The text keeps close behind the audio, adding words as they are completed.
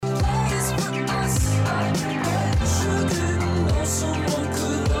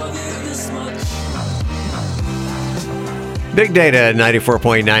Big Data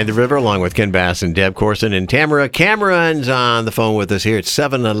 94.9 The River, along with Ken Bass and Deb Corson and Tamara. Cameron's on the phone with us here at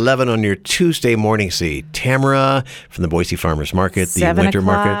 7-Eleven on your Tuesday morning. See, Tamara from the Boise Farmers Market, the winter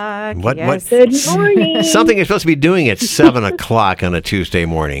market. What? Good morning. Something you're supposed to be doing at 7 o'clock on a Tuesday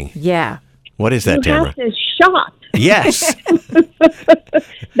morning. Yeah. What is that, Tamara? You have to shop. Yes.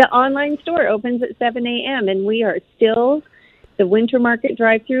 The online store opens at 7 a.m. and we are still, the winter market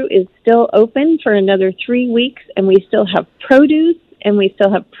drive-thru is still open for another 3 weeks, and we still have produce, and we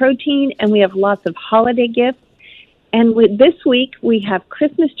still have protein, and we have lots of holiday gifts. And this week, we have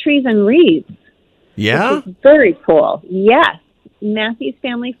Christmas trees and wreaths. Yeah? Which is very cool. Yes. Matthews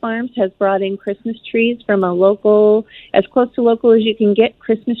Family Farms has brought in Christmas trees from a local, as close to local as you can get,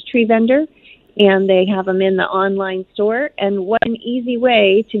 Christmas tree vendor. And they have them in the online store. And what an easy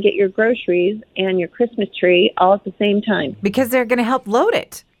way to get your groceries and your Christmas tree all at the same time. Because they're going to help load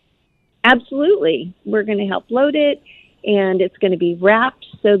it. Absolutely. We're going to help load it, and it's going to be wrapped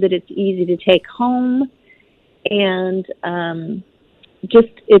so that it's easy to take home. And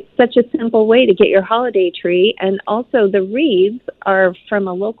it's such a simple way to get your holiday tree. And also the wreaths are from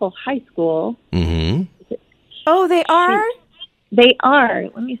a local high school. Mm-hmm. Oh, they are? They are.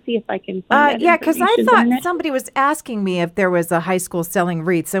 Let me see if I can find that. Yeah, because I information thought on it. somebody was asking me if there was a high school selling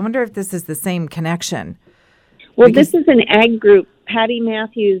wreaths. I wonder if this is the same connection. Well, this is an ag group. Patty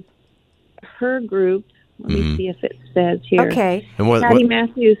Matthews, her group. Let me see if it says here. Okay. And Patty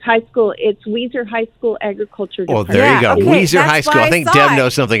Matthews High School. It's Weiser High School Agriculture Oh, Department. there you go. okay, Weiser that's High School. why I I think saw Deb it.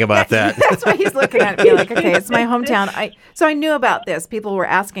 knows something about that. That's why he's looking at me like, okay, it's my hometown. So I knew about this. People were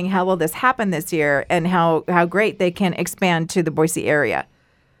asking how will this happen this year and how great they can expand to the Boise area.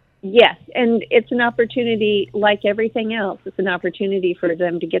 Yes, and it's an opportunity, like everything else, it's an opportunity for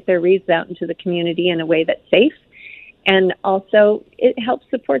them to get their wreaths out into the community in a way that's safe. And also, it helps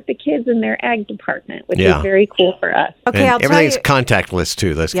support the kids in their ag department, which is very cool for us. Okay, And I'll tell everything's you. contactless,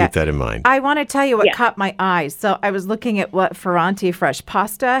 too. Let's keep that in mind. I want to tell you what caught my eye. So I was looking at what Ferranti Fresh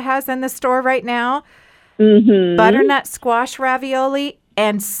Pasta has in the store right now. Mm-hmm. Butternut squash ravioli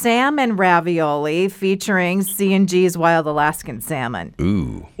and salmon ravioli featuring C&G's Wild Alaskan Salmon.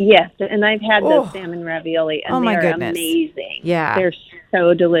 Ooh. Yes, and I've had those salmon ravioli, and my they're goodness. amazing. Yeah. They're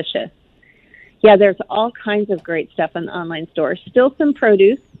so delicious. Yeah, there's all kinds of great stuff in the online store. Still some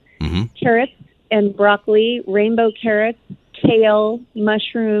produce, carrots and broccoli, rainbow carrots, kale,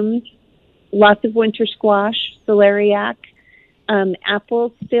 mushrooms, lots of winter squash, celeriac,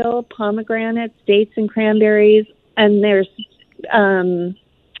 apples still, pomegranates, dates and cranberries, and there's Mountain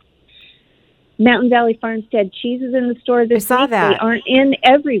Valley Farmstead cheeses in the store this I saw week. that. They aren't in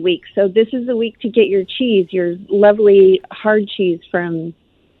every week, so this is the week to get your cheese, your lovely hard cheese from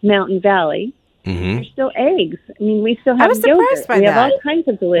Mountain Valley. There's still eggs. I mean, we still have was yogurt. surprised by we have that. all kinds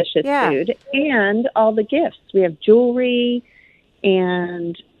of delicious food and all the gifts. We have jewelry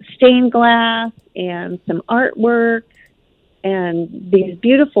and stained glass and some artwork and these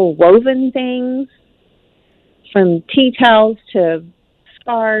beautiful woven things, from tea towels to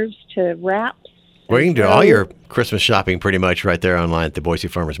scarves to wraps. Well, you can do all your Christmas shopping pretty much right there online at the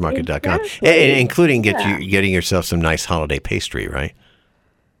BoiseFarmersMarket.com, Exactly. including getting yourself some nice holiday pastry, right?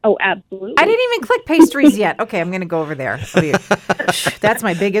 Oh, absolutely. I didn't even click pastries yet. Okay, I'm going to go over there. That's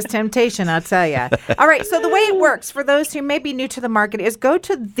my biggest temptation, I'll tell you. All right, so the way it works for those who may be new to the market is go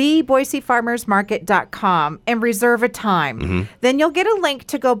to theboisefarmersmarket.com and reserve a time. Then you'll get a link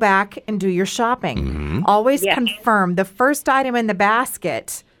to go back and do your shopping. Always confirm the first item in the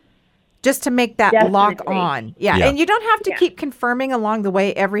basket just to make that lock on. Yeah, and you don't have to keep confirming along the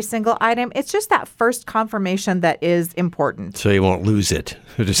way every single item. It's just that first confirmation that is important. So you won't lose it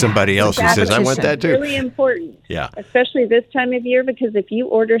to somebody else who says, I want that too. It's really important. Yeah. Especially this time of year, because if you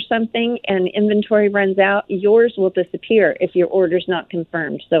order something and inventory runs out, yours will disappear if your order's not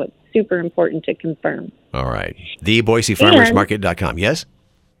confirmed. So it's super important to confirm. All right. TheBoiseFarmersMarket.com. Yes?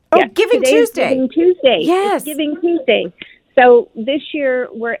 Oh, Giving today's Tuesday. Giving Tuesday. Yes. It's Giving Tuesday. So this year,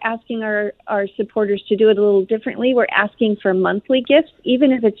 we're asking our supporters to do it a little differently. We're asking for monthly gifts,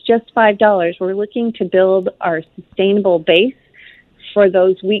 even if it's just $5. We're looking to build our sustainable base for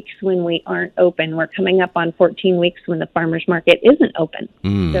those weeks when we aren't open. We're coming up on 14 weeks when the farmers market isn't open.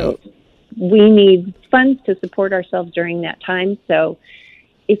 So we need funds to support ourselves during that time. So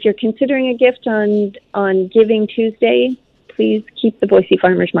if you're considering a gift on Giving Tuesday, please keep the Boise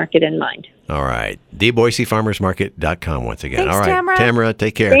Farmers Market in mind. All right. TheBoiseFarmersMarket.com once again. Thanks, All right. Tamara. Tamara,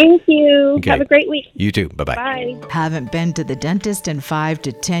 take care. Thank you. Okay. Have a great week. You too. Bye-bye. Bye. Haven't been to the dentist in 5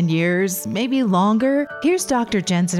 to 10 years, maybe longer? Here's Dr. Jensen